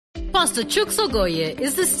Pastor Chuks Ogoye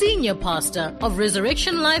is the senior pastor of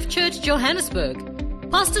Resurrection Life Church, Johannesburg.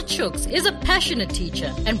 Pastor Chuks is a passionate teacher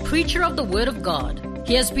and preacher of the Word of God.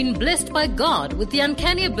 He has been blessed by God with the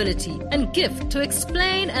uncanny ability and gift to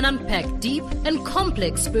explain and unpack deep and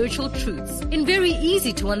complex spiritual truths in very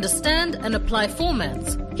easy to understand and apply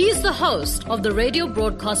formats. He is the host of the radio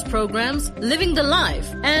broadcast programs Living the Life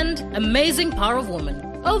and Amazing Power of Woman.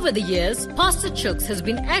 Over the years, Pastor Chuks has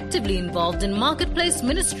been actively involved in marketplace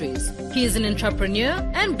ministries. He is an entrepreneur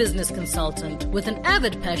and business consultant with an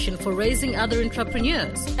avid passion for raising other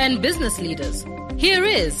entrepreneurs and business leaders. Here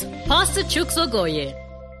is Pastor Chuks Ogoye.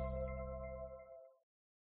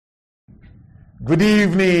 Good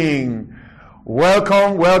evening.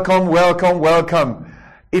 Welcome.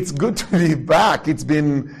 It's good to be back. It's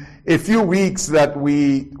been a few weeks that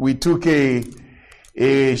we took a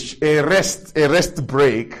rest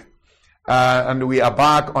break, and we are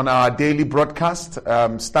back on our daily broadcast,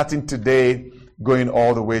 starting today, going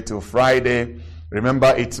all the way to Friday.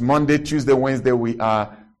 Remember, it's Monday, Tuesday, Wednesday, we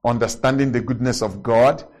are understanding the goodness of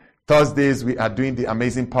God. Thursdays, we are doing the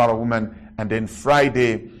amazing power of woman, and then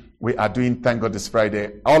Friday, we are doing Thank God It's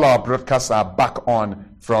Friday. All our broadcasts are back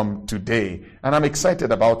on from today, and I'm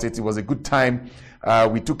excited about it. It was a good time.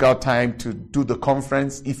 We took our time to do the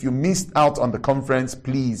conference. If you missed out on the conference,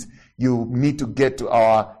 please, you need to get to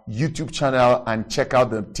our YouTube channel and check out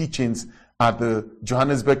the teachings at the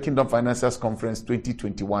Johannesburg Kingdom Financiers Conference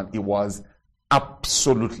 2021. It was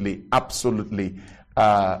absolutely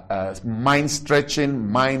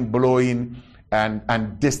mind-stretching, mind-blowing,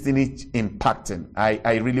 and destiny-impacting.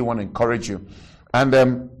 I really want to encourage you.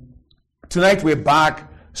 And tonight we're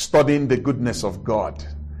back studying the goodness of God.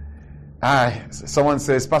 Someone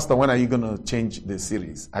says, Pastor, when are you going to change the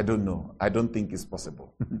series? I don't know. I don't think it's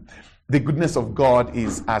possible. The goodness of God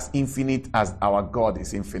is as infinite as our God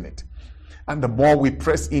is infinite. And the more we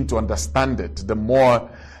press in to understand it, the more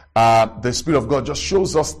the Spirit of God just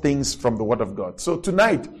shows us things from the Word of God. So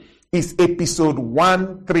tonight is episode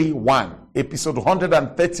 131, episode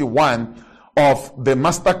 131 of the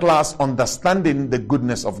masterclass, Understanding the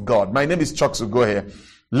Goodness of God. My name is Chuks Ogoye.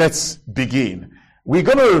 Let's begin. We're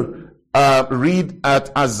going to read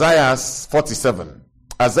at Isaiah 47.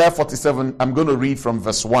 Isaiah 47, I'm going to read from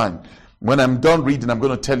verse 1. When I'm done reading, I'm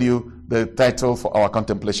going to tell you the title for our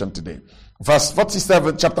contemplation today. Verse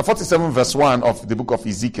 47, chapter 47, verse 1 of the book of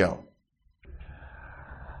Ezekiel.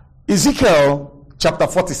 Ezekiel chapter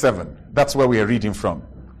 47, that's where we are reading from.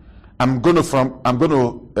 I'm going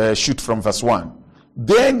to shoot from verse 1.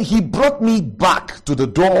 Then he brought me back to the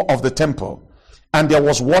door of the temple, and there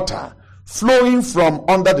was water flowing from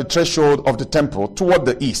under the threshold of the temple toward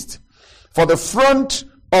the east. For the front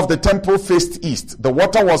of the temple faced east. The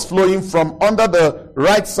water was flowing from under the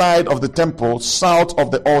right side of the temple, south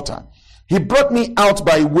of the altar. He brought me out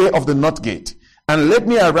by way of the north gate and led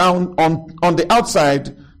me around on the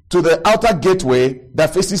outside to the outer gateway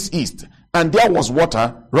that faces east. And there was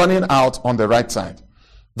water running out on the right side.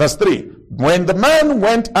 Verse 3. When the man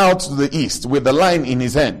went out to the east with the line in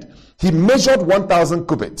his hand, he measured 1,000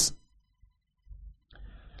 cubits.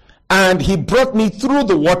 And he brought me through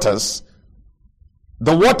the waters.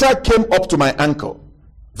 The water came up to my ankle.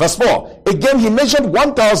 Verse 4. Again he measured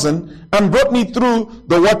 1,000 and brought me through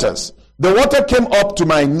the waters. The water came up to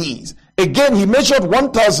my knees. Again he measured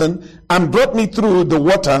 1,000 and brought me through the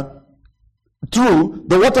water.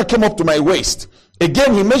 The water came up to my waist.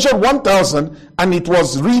 Again he measured 1,000, and it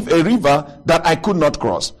was a river that I could not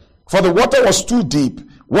cross. For the water was too deep,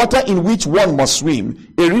 water in which one must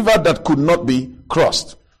swim, a river that could not be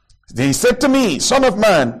crossed. Then he said to me, Son of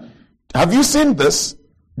man, have you seen this?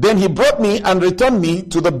 Then he brought me and returned me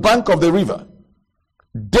to the bank of the river.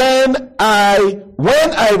 When I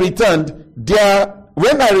returned, there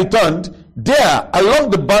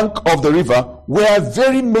along the bank of the river were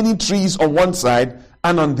very many trees on one side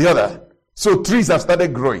and on the other. So trees have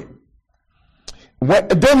started growing.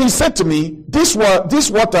 Then he said to me, this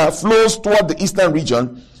water flows toward the eastern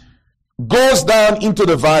region, goes down into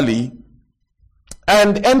the valley,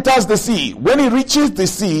 and enters the sea. When it reaches the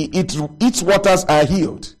sea, its waters are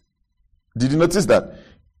healed. Did you notice that?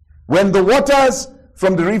 When the waters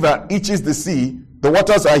from the river reaches the sea, the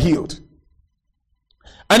waters are healed.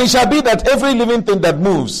 And it shall be that every living thing that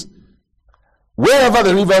moves, wherever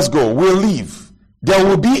the rivers go, will live. There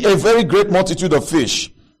will be a very great multitude of fish,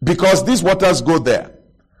 because these waters go there.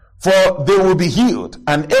 For they will be healed,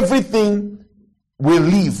 and everything will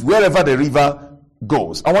live wherever the river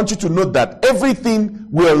goes. I want you to note that everything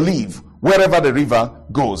will live wherever the river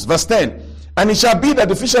goes. Verse 10. And it shall be that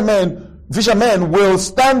the fishermen will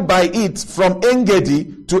stand by it from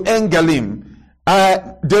En-Gedi to En-Galim,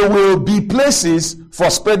 there will be places for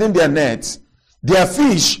spreading their nets. Their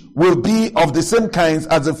fish will be of the same kinds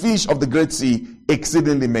as the fish of the great sea,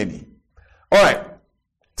 exceedingly many. All right.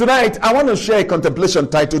 Tonight, I want to share a contemplation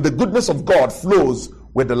titled, The Goodness of God Flows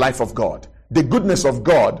with the Life of God. The goodness of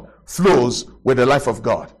God flows with the life of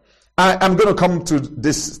God. I'm going to come to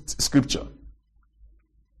this scripture.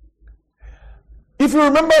 If you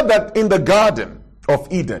remember that in the Garden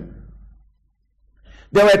of Eden,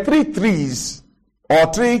 there were three trees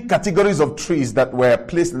or three categories of trees that were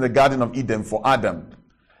placed in the Garden of Eden for Adam.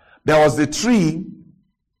 There was the tree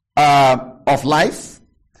of life.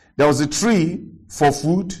 There was a tree for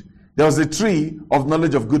food. There was a tree of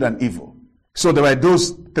knowledge of good and evil. So there were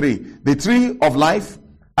those three. The tree of life,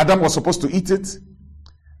 Adam was supposed to eat it.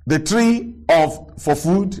 The tree for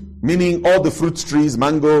food, meaning all the fruit trees,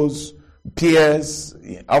 mangoes, pears,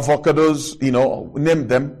 avocados, name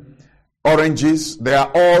them, oranges, they were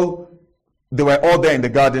all there in the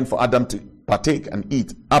garden for Adam to partake and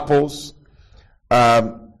eat. Apples.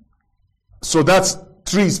 So that's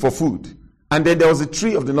trees for food. And then there was a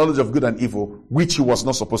tree of the knowledge of good and evil, which he was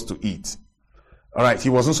not supposed to eat. All right, he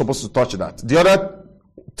wasn't supposed to touch that. The other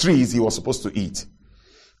trees he was supposed to eat.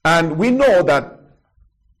 And we know that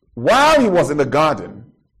while he was in the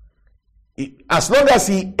garden, as long as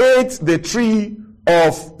he ate the tree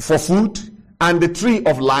for food and the tree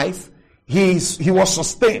of life, he was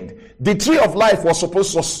sustained. The tree of life was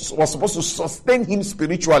supposed to sustain him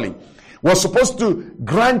spiritually, was supposed to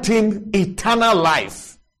grant him eternal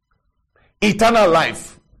life. Eternal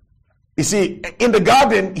life. You see, in the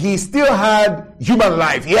garden, he still had human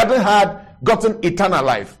life. He hadn't gotten eternal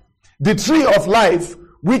life. The tree of life,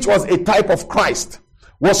 which was a type of Christ,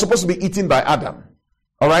 was supposed to be eaten by Adam.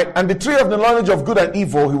 All right? And the tree of the knowledge of good and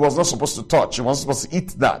evil, he was not supposed to touch. He wasn't supposed to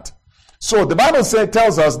eat that. So the Bible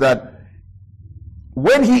tells us that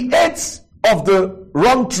when he ate of the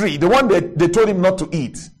wrong tree, the one that they told him not to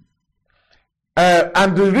eat,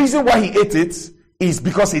 and the reason why he ate it is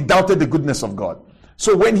because he doubted the goodness of God.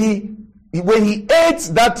 So when he ate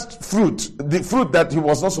that fruit, the fruit that he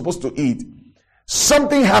was not supposed to eat,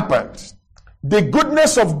 something happened. The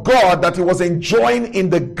goodness of God that he was enjoying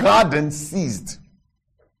in the garden ceased.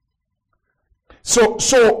 So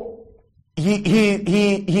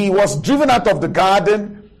he was driven out of the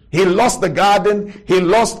garden. He lost the garden. He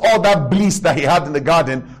lost all that bliss that he had in the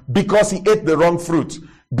garden because he ate the wrong fruit.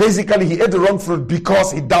 Basically, he ate the wrong fruit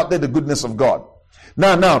because he doubted the goodness of God.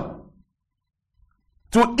 Now,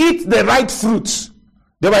 to eat the right fruits,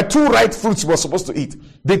 there were two right fruits he was supposed to eat.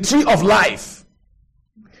 The tree of life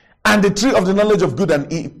and the tree of the knowledge of good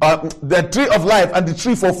and evil. The tree of life and the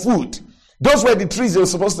tree for food. Those were the trees he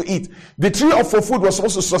was supposed to eat. The tree for food was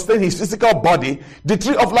supposed to sustain his physical body. The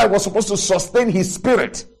tree of life was supposed to sustain his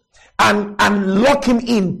spirit and lock him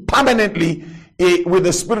in permanently with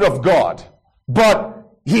the Spirit of God. But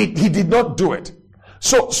he did not do it.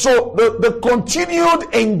 So the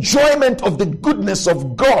continued enjoyment of the goodness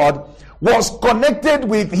of God was connected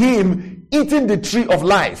with him eating the tree of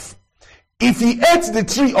life. If he ate the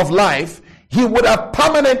tree of life, he would have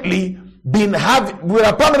permanently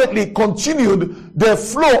continued the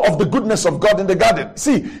flow of the goodness of God in the garden.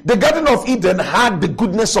 See, the Garden of Eden had the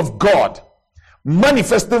goodness of God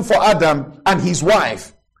manifesting for Adam and his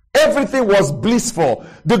wife. Everything was blissful.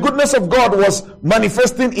 The goodness of God was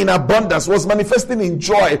manifesting in abundance, was manifesting in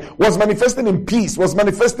joy, was manifesting in peace, was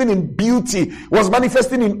manifesting in beauty, was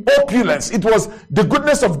manifesting in opulence. It was the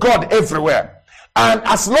goodness of God everywhere. And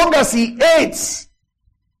as long as he ate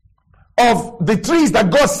of the trees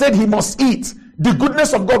that God said he must eat, the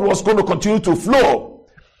goodness of God was going to continue to flow.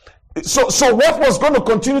 So what was going to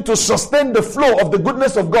continue to sustain the flow of the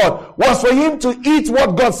goodness of God was for him to eat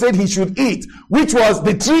what God said he should eat, which was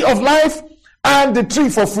the tree of life and the tree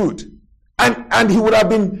for food. And he would have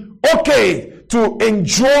been okay to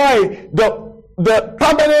enjoy the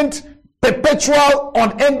permanent, perpetual,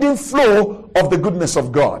 unending flow of the goodness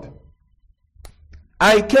of God.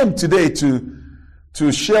 I came today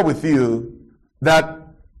to share with you that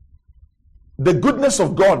the goodness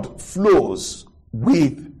of God flows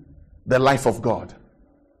with the life of God.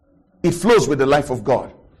 It flows with the life of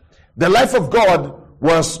God. The life of God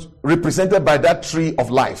was represented by that tree of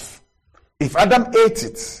life. If Adam ate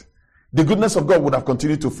it, the goodness of God would have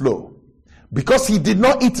continued to flow. Because he did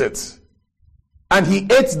not eat it, and he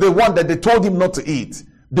ate the one that they told him not to eat,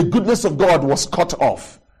 the goodness of God was cut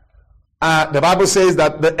off. The Bible says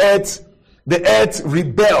that the earth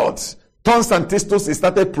rebelled. Tons and testos it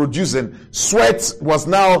started producing. Sweat was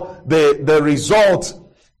now the result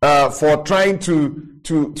for trying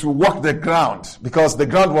to walk the ground, because the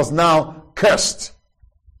ground was now cursed.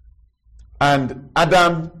 And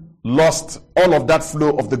Adam lost all of that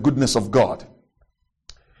flow of the goodness of God.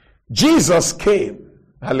 Jesus came.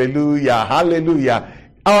 Hallelujah, hallelujah.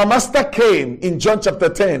 Our master came in John chapter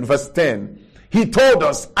 10, verse 10. He told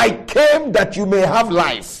us, I came that you may have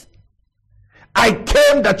life. I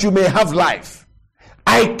came that you may have life.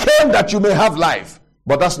 I came that you may have life.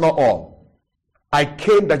 But that's not all. I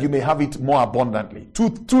came that you may have it more abundantly.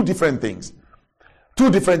 Two different things. Two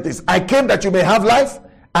different things. I came that you may have life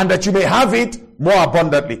and that you may have it more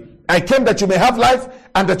abundantly. I came that you may have life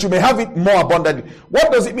and that you may have it more abundantly.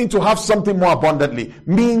 What does it mean to have something more abundantly?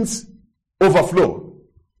 Means overflow.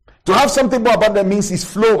 To have something more abundant means it's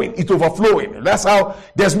flowing, it's overflowing. That's how,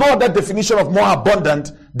 there's no other definition of more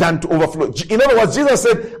abundant than to overflow. In other words, Jesus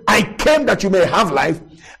said, I came that you may have life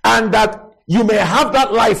and that you may have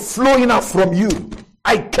that life flowing out from you.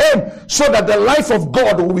 I came so that the life of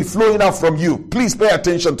God will be flowing out from you. Please pay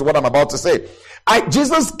attention to what I'm about to say.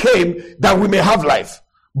 Jesus came that we may have life.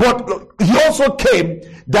 But he also came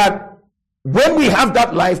that when we have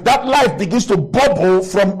that life begins to bubble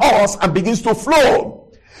from us and begins to flow.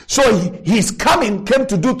 So his coming came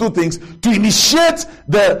to do two things: to initiate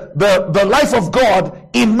the life of God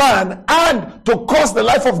in man and to cause the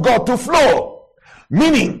life of God to flow.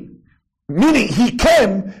 Meaning he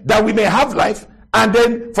came that we may have life, and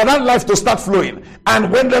then for that life to start flowing.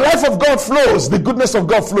 And when the life of God flows, the goodness of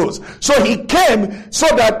God flows. So he came so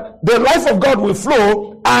that the life of God will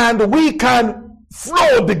flow and we can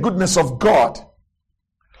flow the goodness of God.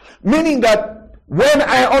 Meaning that when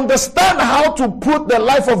I understand how to put the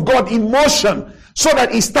life of God in motion so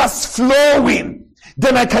that it starts flowing,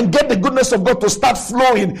 then I can get the goodness of God to start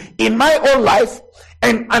flowing in my own life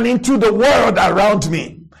and into the world around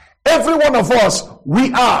me. Every one of us,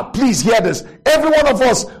 please hear this, every one of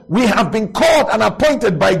us, we have been called and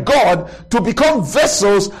appointed by God to become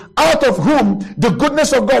vessels out of whom the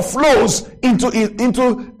goodness of God flows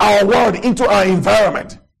into our world, into our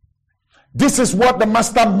environment. This is what the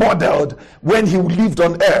master modeled when he lived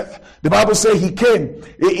on earth. The Bible says he came,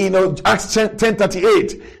 Acts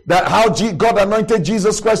 10:38, that how God anointed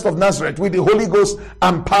Jesus Christ of Nazareth with the Holy Ghost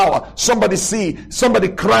and power. Somebody see, somebody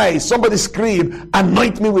cry, somebody scream,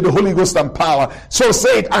 anoint me with the Holy Ghost and power. So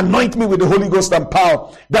say it, anoint me with the Holy Ghost and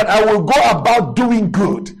power, that I will go about doing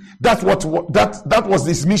good. That was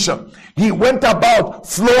his mission. He went about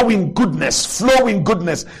flowing goodness.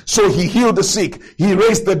 So he healed the sick. He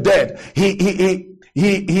raised the dead. He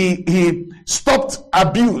stopped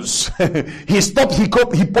abuse. He stopped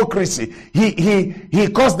hypocrisy. He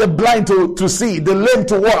caused the blind to see, the lame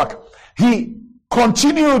to walk. He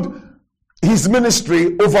continued his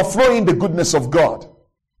ministry, overflowing the goodness of God.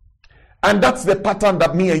 And that's the pattern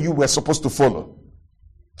that me and you were supposed to follow.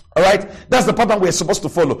 All right, that's the pattern we're supposed to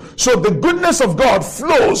follow. So the goodness of God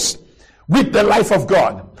flows with the life of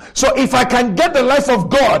God. So if I can get the life of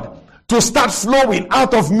God to start flowing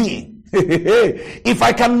out of me, if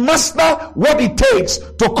I can master what it takes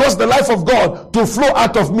to cause the life of God to flow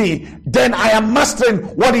out of me, then I am mastering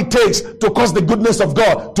what it takes to cause the goodness of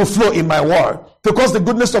God to flow in my world, to cause the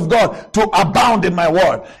goodness of God to abound in my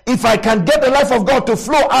world. If I can get the life of God to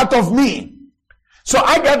flow out of me, so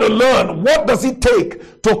I got to learn, what does it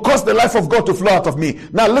take to cause the life of God to flow out of me?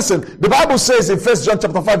 Now listen, the Bible says in 1 John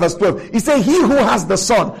chapter 5 verse 12, it says, he who has the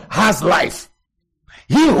Son has life.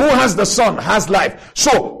 He who has the Son has life.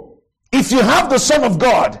 So if you have the Son of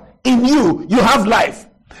God in you, you have life.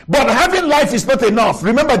 But having life is not enough.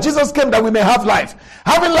 Remember, Jesus came that we may have life.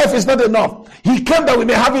 Having life is not enough. He came that we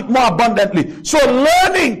may have it more abundantly. So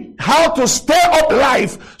learning how to stir up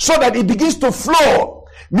life so that it begins to flow,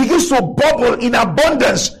 begins to bubble in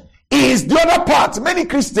abundance, is the other part. Many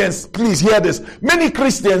Christians, please hear this, many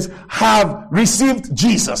Christians have received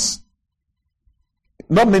Jesus.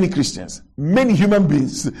 Not many Christians, many human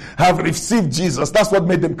beings have received Jesus. That's what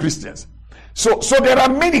made them Christians. So there are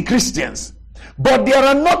many Christians, but there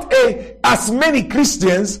are not as many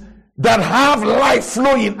Christians that have life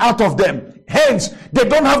flowing out of them. Hence, they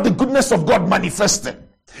don't have the goodness of God manifested.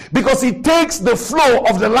 Because it takes the flow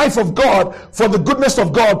of the life of God for the goodness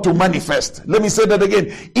of God to manifest. Let me say that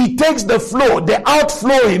again. It takes the flow, the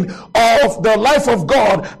outflowing of the life of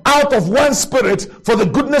God out of one spirit for the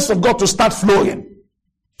goodness of God to start flowing.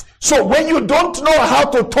 So when you don't know how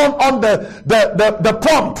to turn on the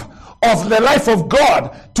pump of the life of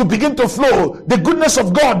God to begin to flow, the goodness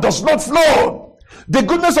of God does not flow. The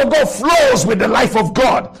goodness of God flows with the life of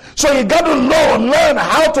God. So you got to learn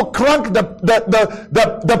how to crank the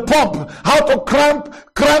pump, how to crank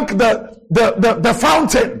the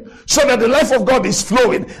fountain, so that the life of God is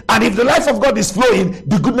flowing. And if the life of God is flowing,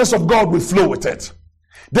 the goodness of God will flow with it.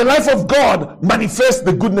 The life of God manifests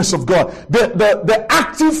the goodness of God. The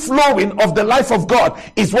active flowing of the life of God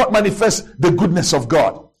is what manifests the goodness of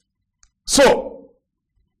God. So,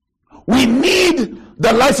 we need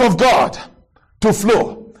the life of God to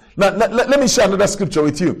flow. Now, let me share another scripture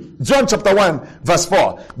with you. John chapter 1, verse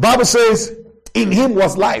 4. Bible says, in him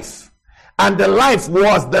was life, and the life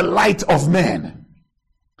was the light of men.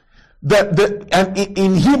 And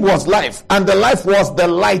in him was life, and the life was the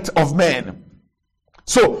light of men.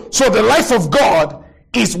 So the life of God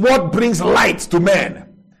is what brings light to men.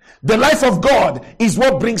 The life of God is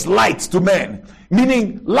what brings light to men.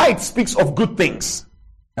 Meaning, light speaks of good things.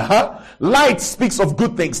 Light speaks of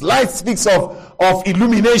good things. Light speaks of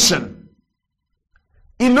illumination.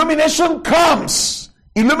 Illumination comes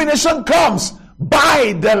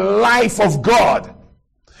by the life of God.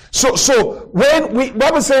 So when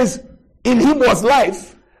Bible says, in him was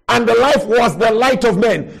life, and the life was the light of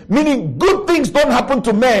men, meaning good things don't happen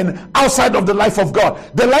to men outside of the life of God.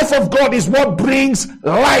 The life of God is what brings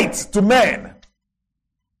light to men.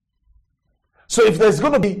 So if there's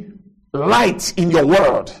going to be light in your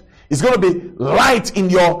world, it's going to be light in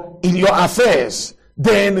your affairs,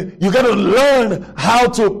 then you got to learn how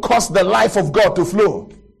to cause the life of God to flow.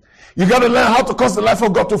 You got to learn how to cause the life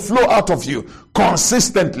of God to flow out of you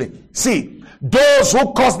consistently. See, those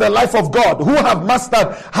who cause the life of God, who have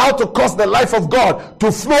mastered how to cause the life of God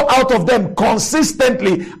to flow out of them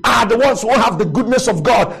consistently, are the ones who have the goodness of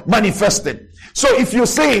God manifested. So if you're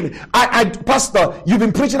saying, Pastor, you've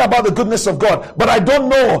been preaching about the goodness of God, but I don't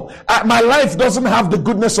know, my life doesn't have the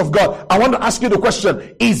goodness of God. I want to ask you the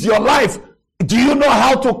question, is your life, do you know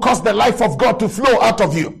how to cause the life of God to flow out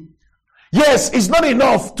of you? Yes, it's not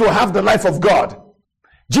enough to have the life of God.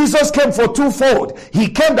 Jesus came for twofold. He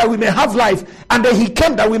came that we may have life, and then he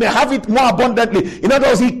came that we may have it more abundantly. In other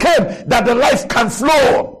words, he came that the life can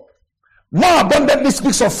flow. More abundantly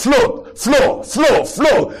speaks of flow.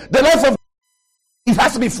 The life of it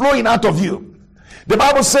has to be flowing out of you. The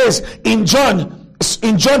Bible says in John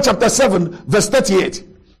chapter 7, verse 38,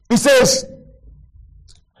 it says,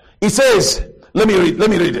 let me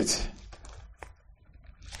read it.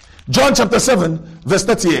 John chapter 7, verse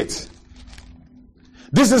 38.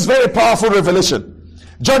 This is very powerful revelation.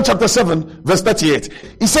 John chapter 7, verse 38.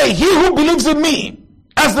 He said, he who believes in me,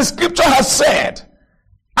 as the scripture has said,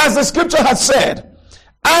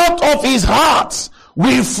 out of his heart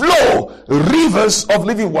will flow rivers of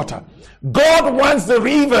living water. God wants the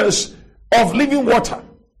rivers of living water.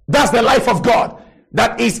 That's the life of God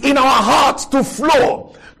that is in our heart to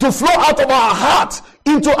flow out of our heart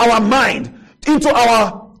into our mind, into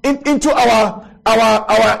our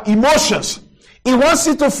emotions. He wants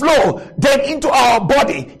it to flow then into our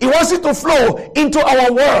body. He wants it to flow into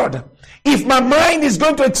our world. If my mind is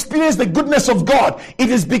going to experience the goodness of God, it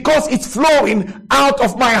is because it's flowing out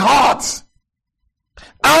of my heart.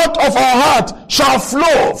 Out of our heart shall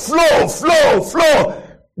flow.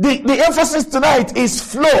 The emphasis tonight is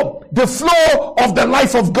flow. The flow of the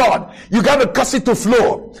life of God. You got to cause it to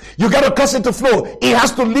flow. It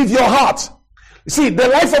has to leave your heart. See, the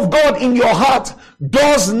life of God in your heart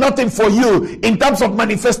does nothing for you in terms of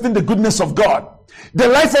manifesting the goodness of God. The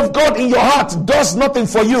life of God in your heart does nothing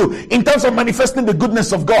for you in terms of manifesting the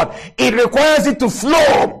goodness of God. It requires it to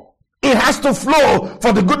flow. It has to flow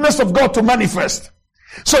for the goodness of God to manifest.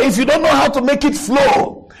 So if you don't know how to make it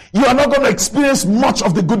flow, you are not going to experience much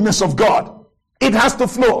of the goodness of God. It has to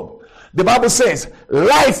flow. The Bible says,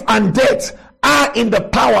 life and death are in the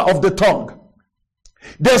power of the tongue.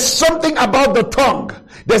 There's something about the tongue.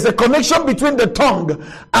 There's a connection between the tongue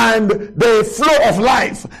and the flow of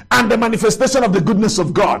life and the manifestation of the goodness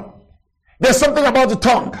of God. There's something about the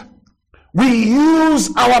tongue. We use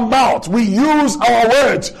our mouth, we use our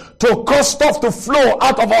words to cause stuff to flow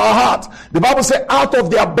out of our heart. The Bible says, out of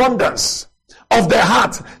the abundance of the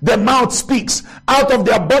heart, the mouth speaks. Out of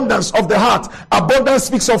the abundance of the heart, abundance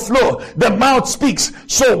speaks of flow. The mouth speaks.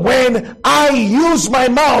 So when I use my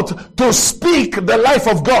mouth to speak the life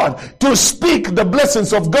of God, to speak the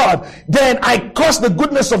blessings of God, then I cause the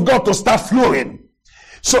goodness of God to start flowing.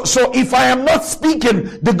 So if I am not speaking,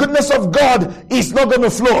 the goodness of God is not going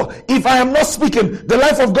to flow. If I am not speaking, the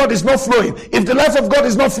life of God is not flowing. If the life of God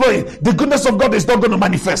is not flowing, the goodness of God is not going to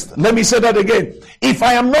manifest. Let me say that again. If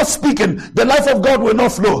I am not speaking, the life of God will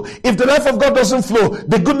not flow. If the life of God doesn't flow,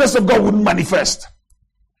 the goodness of God wouldn't manifest.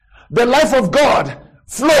 The life of God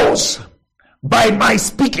flows by my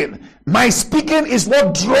speaking. My speaking is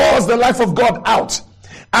what draws the life of God out.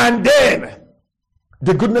 And then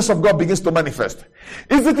the goodness of God begins to manifest.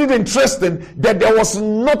 Isn't it interesting that there was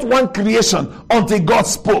not one creation until God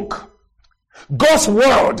spoke? God's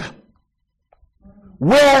word,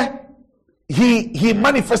 where he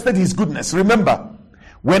manifested his goodness. Remember,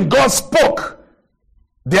 when God spoke,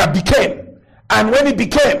 there became. And when it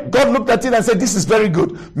became, God looked at it and said, this is very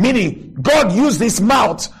good. Meaning, God used his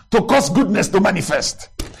mouth to cause goodness to manifest.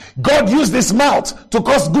 God used his mouth to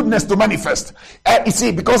cause goodness to manifest. You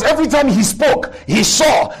see, because every time he spoke, he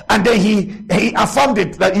saw, and then he affirmed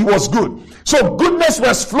it that he was good. So goodness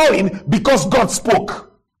was flowing because God spoke.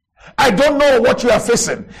 I don't know what you are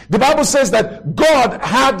facing. The Bible says that God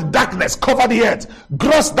had darkness cover the earth,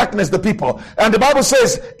 gross darkness the people. And the Bible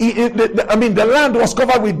says, the land was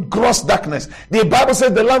covered with gross darkness. The Bible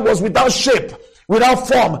says the land was without shape, without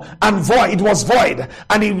form, and void. It was void,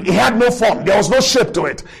 and it had no form. There was no shape to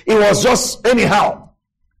it. It was just anyhow.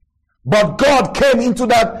 But God came into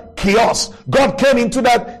that chaos. God came into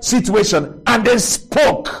that situation and then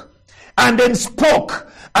spoke. And then spoke.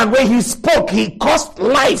 And when he spoke, he caused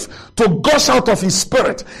life to gush out of his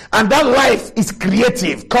spirit. And that life is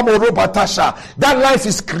creative. That life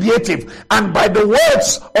is creative. And by the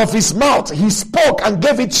words of his mouth, he spoke and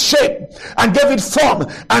gave it shape and gave it form.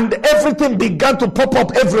 And everything began to pop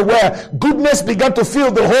up everywhere. Goodness began to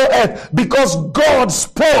fill the whole earth because God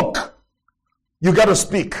spoke. You got to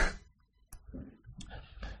speak.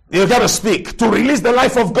 You got to speak. To release the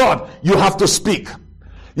life of God, you have to speak.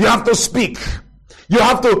 You have to speak. You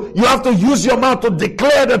have to use your mouth to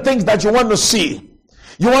declare the things that you want to see.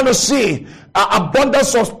 You want to see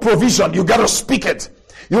abundance of provision. You got to speak it.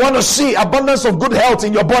 You want to see abundance of good health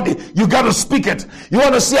in your body. You got to speak it. You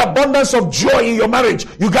want to see abundance of joy in your marriage.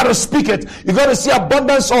 You got to speak it. You got to see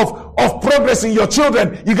abundance of progress in your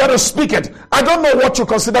children. You got to speak it. I don't know what you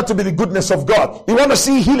consider to be the goodness of God. You want to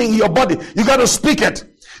see healing in your body. You got to speak it.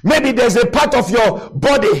 Maybe there's a part of your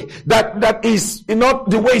body that is not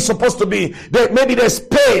the way it's supposed to be. Maybe there's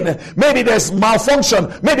pain. Maybe there's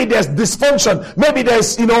malfunction. Maybe there's dysfunction. Maybe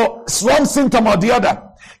there's, one symptom or the other.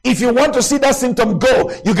 If you want to see that symptom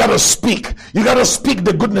go, you got to speak. You got to speak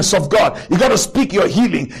the goodness of God. You got to speak your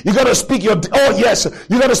healing. You got to speak you got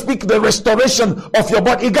to speak the restoration of your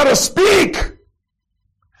body. You got to speak.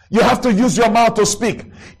 You have to use your mouth to speak.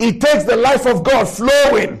 It takes the life of God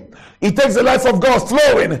flowing. It takes the life of God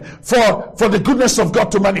flowing for the goodness of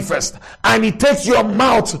God to manifest. And it takes your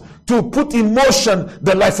mouth to put in motion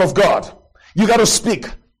the life of God. You got to speak.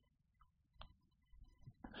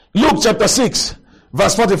 Luke chapter 6,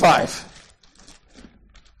 verse 45.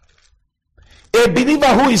 A believer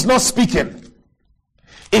who is not speaking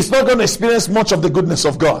is not going to experience much of the goodness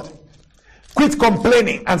of God. Quit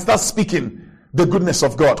complaining and start speaking the goodness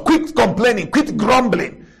of God. Quit complaining. Quit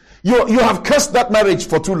grumbling. You have cursed that marriage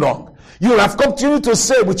for too long. You have continued to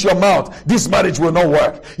say with your mouth, this marriage will not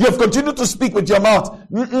work. You have continued to speak with your mouth.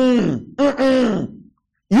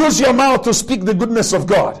 Use your mouth to speak the goodness of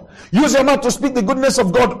God. Use your mouth to speak the goodness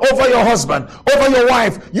of God over your husband, over your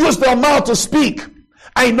wife. Use your mouth to speak.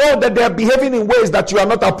 I know that they are behaving in ways that you are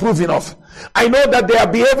not approving of. I know that they are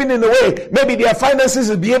behaving in a way, maybe their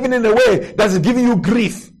finances is behaving in a way that is giving you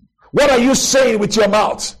grief. What are you saying with your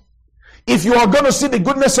mouth? If you are going to see the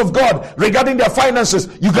goodness of God regarding their finances,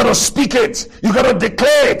 you got to speak it. You got to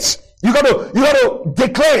declare it. You got to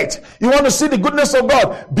declare it. You want to see the goodness of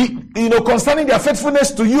God concerning their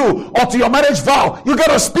faithfulness to you or to your marriage vow. You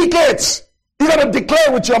got to speak it. You got to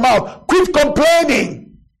declare with your mouth. Quit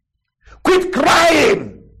complaining. Quit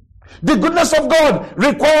crying. The goodness of God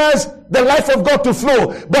requires the life of God to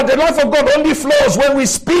flow. But the life of God only flows when we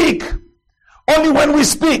speak. Only when we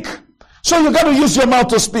speak. So you got to use your mouth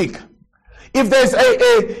to speak. If there's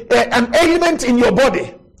an ailment in your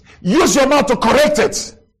body, use your mouth to correct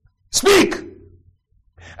it. Speak.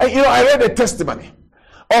 And I read a testimony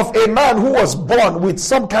of a man who was born with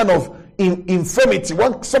some kind of infirmity,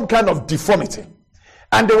 some kind of deformity.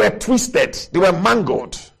 And they were twisted. They were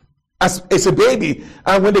mangled as a baby.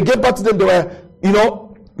 And when they gave birth to them, they were,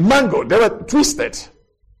 mangled. They were twisted.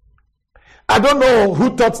 I don't know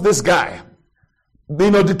who taught this guy,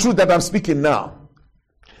 the truth that I'm speaking now.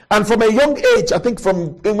 And from a young age, I think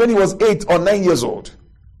from when he was 8 or 9 years old,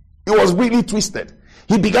 he was really twisted.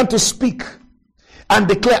 He began to speak and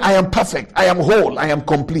declare, I am perfect, I am whole, I am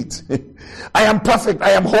complete. I am perfect, I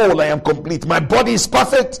am whole, I am complete. My body is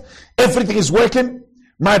perfect, everything is working.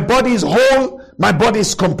 My body is whole, my body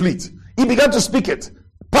is complete. He began to speak it.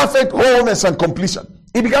 Perfect wholeness and completion.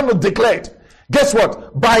 He began to declare it. Guess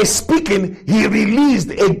what? By speaking, he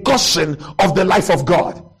released a gushing of the life of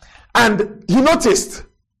God. And he noticed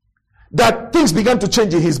that things began to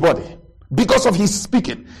change in his body because of his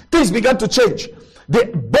speaking. Things began to change. The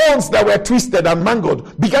bones that were twisted and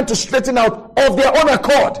mangled began to straighten out of their own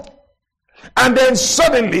accord. And then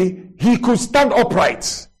suddenly he could stand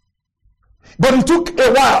upright. But it took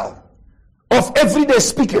a while of everyday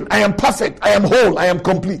speaking. I am perfect, I am whole, I am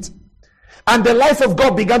complete. And the life of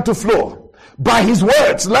God began to flow. By his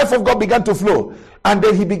words, the life of God began to flow. And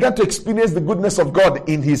then he began to experience the goodness of God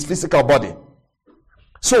in his physical body.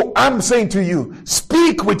 So I'm saying to you,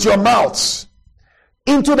 speak with your mouths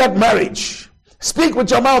into that marriage. Speak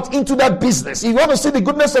with your mouth into that business. You want to see the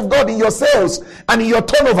goodness of God in your sales and in your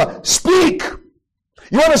turnover, speak.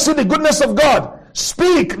 You want to see the goodness of God,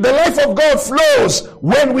 speak. The life of God flows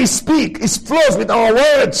when we speak. It flows with our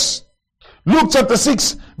words. Luke chapter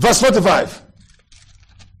 6 verse 45.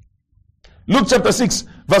 Luke chapter 6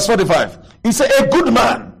 verse 45. He said, a good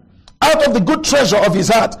man out of the good treasure of his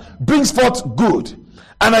heart brings forth good,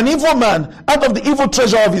 and an evil man out of the evil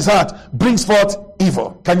treasure of his heart brings forth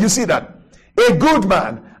evil. Can you see that? A good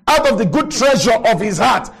man out of the good treasure of his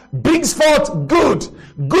heart brings forth good.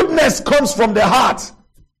 Goodness comes from the heart.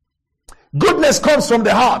 Goodness comes from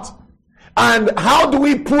the heart. And how do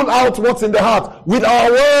we pull out what's in the heart? With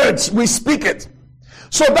our words, we speak it.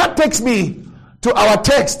 So that takes me to our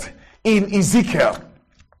text in Ezekiel.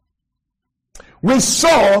 We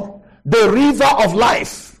saw the river of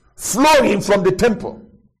life flowing from the temple.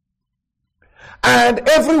 And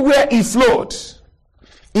everywhere it flowed,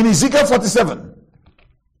 in Ezekiel 47,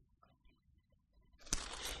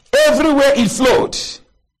 everywhere it flowed,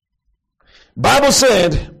 Bible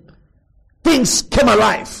said things came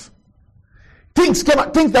alive. Things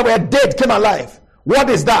that were dead came alive. What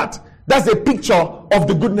is that? That's a picture of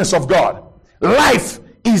the goodness of God. Life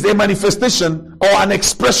is a manifestation or an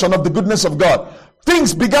expression of the goodness of God.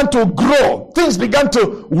 Things began to grow. Things began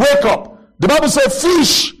to wake up. The Bible said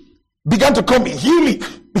fish began to come. Healing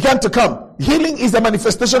began to come. Healing is the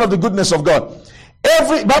manifestation of the goodness of God.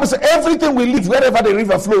 Bible says everything will live wherever the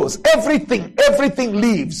river flows. Everything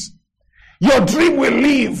lives. Your dream will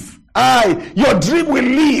live. Your dream will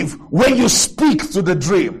live when you speak to the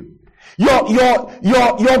dream. Your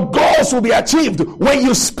goals will be achieved when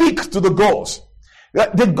you speak to the goals.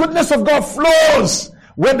 The goodness of God flows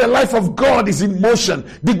when the life of God is in motion.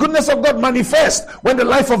 The goodness of God manifests when the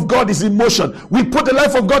life of God is in motion. We put the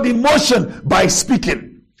life of God in motion by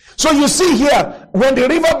speaking. So you see here, when the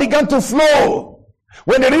river began to flow,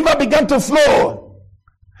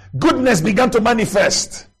 goodness began to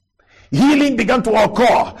manifest. Healing began to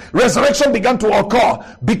occur. Resurrection began to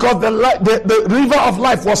occur because the river of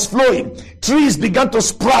life was flowing. Trees began to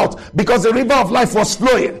sprout because the river of life was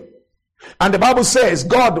flowing. And the Bible says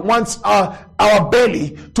God wants our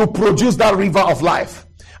belly to produce that river of life.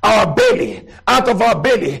 Our belly, out of our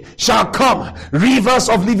belly shall come rivers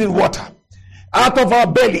of living water. Out of our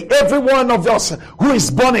belly, every one of us who is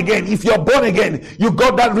born again, if you're born again, you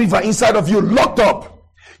got that river inside of you locked up.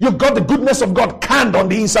 You've got the goodness of God canned on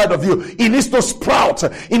the inside of you. It needs to sprout.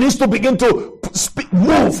 It needs to begin to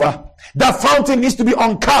move. That fountain needs to be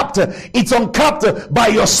uncapped. It's uncapped by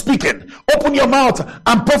your speaking. Open your mouth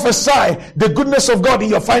and prophesy the goodness of God in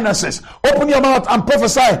your finances. Open your mouth and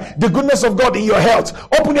prophesy the goodness of God in your health.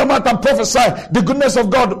 Open your mouth and prophesy the goodness of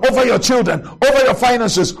God over your children, over your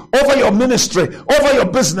finances, over your ministry, over your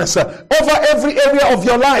business, over every area of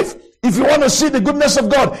your life. If you want to see the goodness of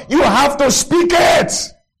God, you have to speak it.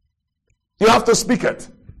 You have to speak it.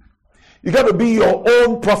 You got to be your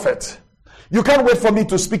own prophet. You can't wait for me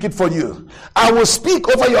to speak it for you. I will speak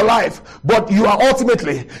over your life, but you are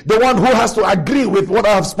ultimately the one who has to agree with what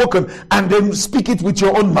I have spoken and then speak it with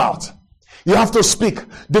your own mouth. You have to speak.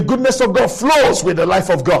 The goodness of God flows with the life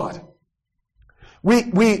of God.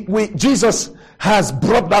 Jesus has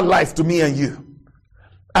brought that life to me and you.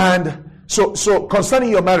 And so concerning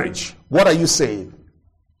your marriage, what are you saying?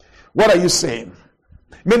 What are you saying?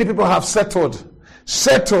 Many people have settled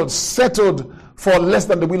for less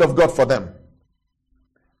than the will of God for them.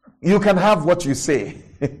 You can have what you say.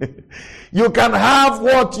 You can have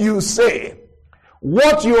what you say.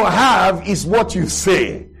 What you have is what you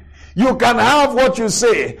say. You can have what you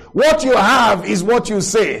say. What you have is what you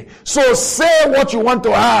say. So say what you want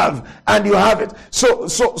to have and you have it.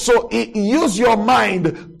 So use your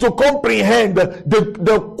mind to comprehend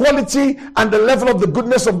the quality and the level of the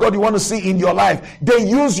goodness of God you want to see in your life. Then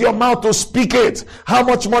use your mouth to speak it. How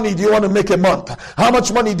much money do you want to make a month? How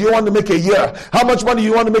much money do you want to make a year? How much money do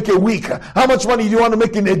you want to make a week? How much money do you want to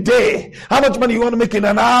make in a day? How much money do you want to make in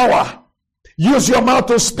an hour? Use your mouth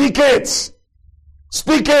to speak it.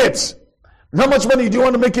 Speak it. How much money do you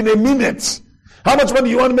want to make in a minute? How much money do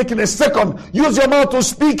you want to make in a second? Use your mouth to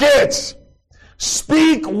speak it.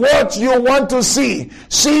 Speak what you want to see.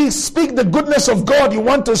 Speak the goodness of God you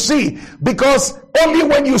want to see. Because only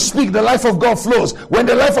when you speak, the life of God flows. When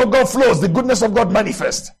the life of God flows, the goodness of God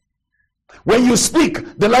manifests. When you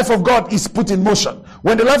speak, the life of God is put in motion.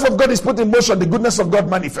 When the life of God is put in motion, the goodness of God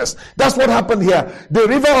manifests. That's what happened here. The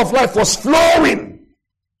river of life was flowing.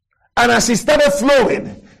 And as it started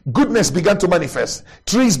flowing, goodness began to manifest.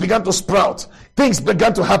 Trees began to sprout. Things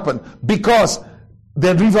began to happen because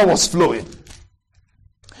the river was flowing.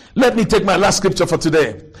 Let me take my last scripture for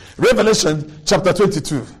today. Revelation chapter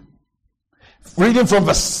 22. Reading from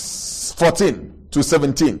verse 14 to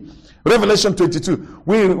 17. Revelation 22.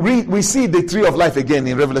 We see the tree of life again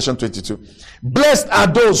in Revelation 22. Blessed are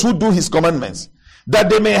those who do his commandments, that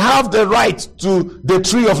they may have the right to the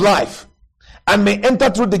tree of life, and may enter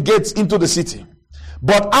through the gates into the city.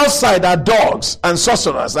 But outside are dogs, and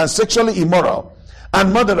sorcerers, and sexually immoral,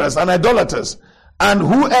 and murderers, and idolaters, and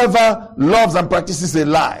whoever loves and practices a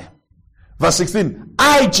lie. Verse 16.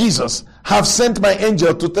 I, Jesus, have sent my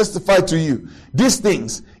angel to testify to you these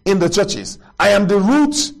things in the churches. I am the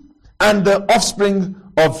root and the offspring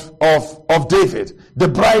of David, the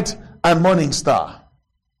bright and morning star.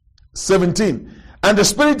 17. And the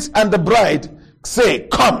Spirit and the bride say,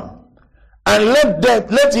 come. And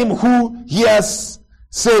let him who hears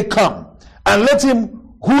say, come. And let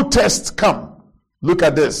him who tests come. Look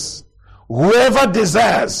at this. Whoever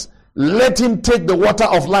desires, let him take the water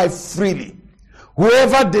of life freely.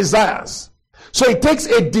 Whoever desires. So it takes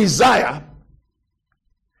a desire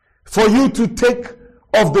for you to take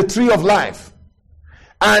of the tree of life.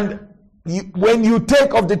 And when you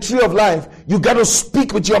take of the tree of life, you got to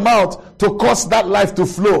speak with your mouth to cause that life to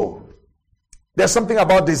flow. There's something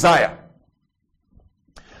about desire.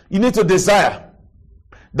 You need to desire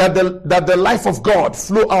that the life of God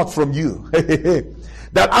flow out from you.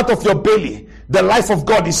 That out of your belly, the life of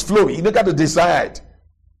God is flowing. You got to desire it.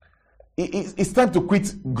 It's time to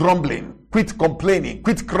quit grumbling, quit complaining,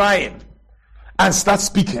 quit crying, and start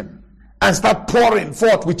speaking. And start pouring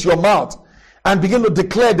forth with your mouth and begin to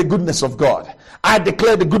declare the goodness of God. I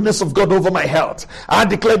declare the goodness of God over my health. I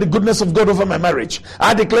declare the goodness of God over my marriage.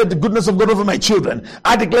 I declare the goodness of God over my children.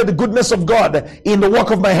 I declare the goodness of God in the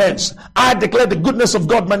work of my hands. I declare the goodness of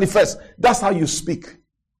God manifest. That's how you speak.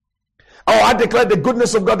 Oh, I declare the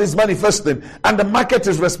goodness of God is manifesting and the market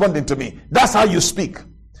is responding to me. That's how you speak.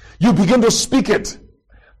 You begin to speak it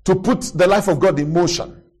to put the life of God in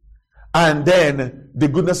motion. And then the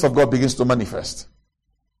goodness of God begins to manifest.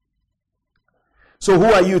 So who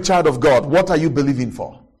are you, child of God? What are you believing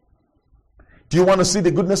for? Do you want to see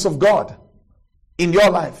the goodness of God in your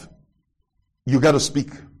life? You got to speak.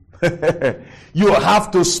 You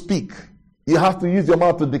have to speak. You have to use your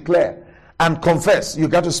mouth to declare and confess. You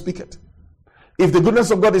got to speak it. If the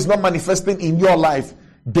goodness of God is not manifesting in your life,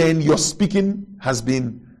 then your speaking has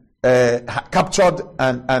been captured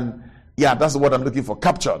and yeah, that's what I'm looking for.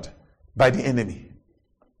 Captured by the enemy.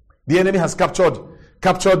 The enemy has captured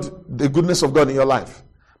the goodness of God in your life.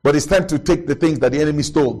 But it's time to take the things that the enemy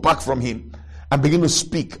stole back from him and begin to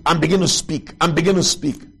speak and begin to speak and begin to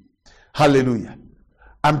speak. Hallelujah.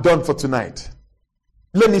 I'm done for tonight.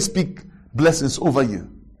 Let me speak blessings over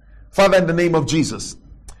you. Father, in the name of Jesus,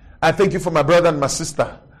 I thank you for my brother and my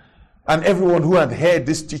sister and everyone who had heard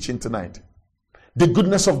this teaching tonight. The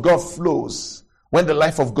goodness of God flows when the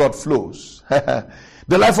life of God flows.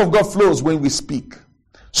 The life of God flows when we speak.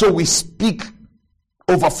 So we speak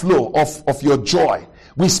overflow of your joy.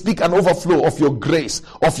 We speak an overflow of your grace,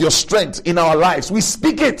 of your strength in our lives. We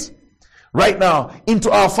speak it right now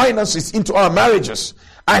into our finances, into our marriages.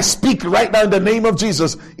 I speak right now in the name of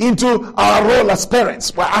Jesus into our role as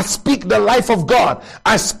parents. Where I speak the life of God.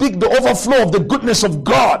 I speak the overflow of the goodness of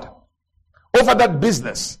God over that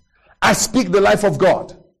business. I speak the life of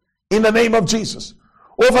God in the name of Jesus.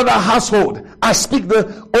 Over the household, I speak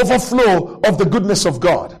the overflow of the goodness of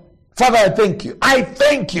God. Father, I thank you. I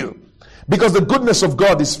thank you because the goodness of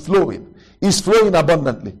God is flowing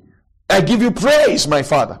abundantly. I give you praise, my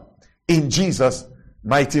Father, in Jesus'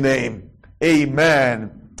 mighty name.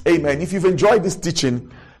 Amen. Amen. If you've enjoyed this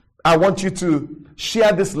teaching, I want you to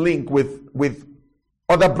share this link with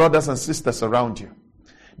other brothers and sisters around you.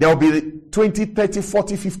 There will be 20, 30,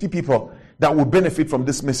 40, 50 people that will benefit from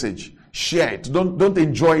this message. Share it. Don't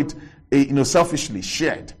enjoy it, selfishly.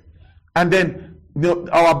 Share it. And then,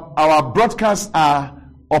 our broadcasts are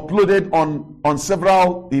uploaded on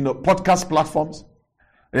several, podcast platforms.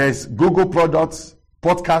 There's Google Products,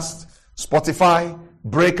 Podcast, Spotify,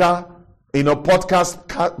 Breaker,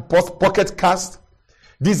 Pocket Cast.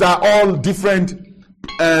 These are all different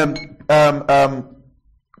audio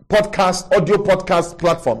podcast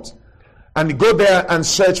platforms. And go there and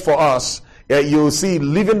search for us. You'll see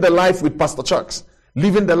Living the Life with Pastor Chucks.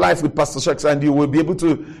 Living the Life with Pastor Chucks, and you will be able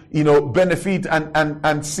to, benefit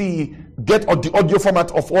and see, get the audio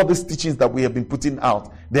format of all these teachings that we have been putting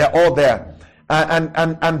out. They are all there.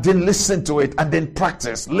 And then listen to it and then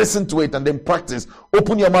practice. Listen to it and then practice.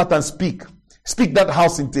 Open your mouth and speak. Speak that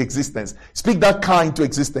house into existence. Speak that car into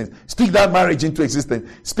existence. Speak that marriage into existence.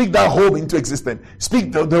 Speak that home into existence.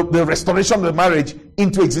 Speak the restoration of the marriage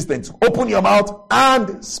into existence. Open your mouth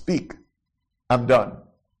and speak. I'm done.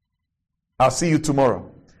 I'll see you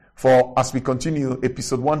tomorrow as we continue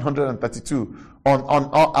episode 132 on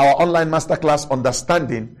our online masterclass,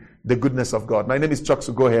 Understanding the Goodness of God. My name is Chuck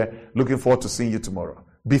Sugo here. Looking forward to seeing you tomorrow.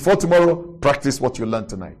 Before tomorrow, practice what you learned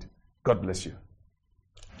tonight. God bless you.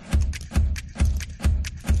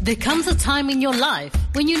 There comes a time in your life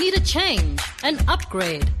when you need a change, an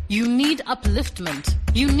upgrade. You need upliftment.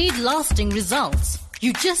 You need lasting results.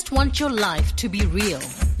 You just want your life to be real.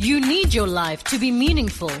 You need your life to be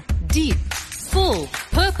meaningful, deep, full,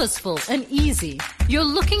 purposeful, and easy. You're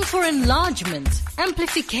looking for enlargement,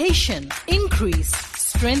 amplification, increase,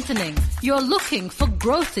 strengthening. You're looking for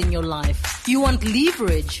growth in your life. You want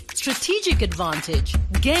leverage, strategic advantage,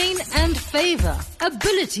 gain and favor,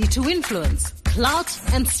 ability to influence, clout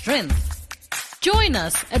and strength. Join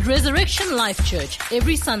us at Resurrection Life Church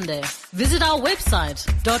every Sunday. Visit our website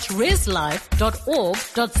 .reslife.org.za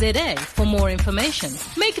for more information.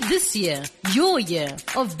 Make this year your year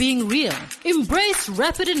of being real. Embrace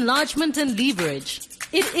rapid enlargement and leverage.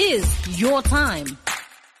 It is your time.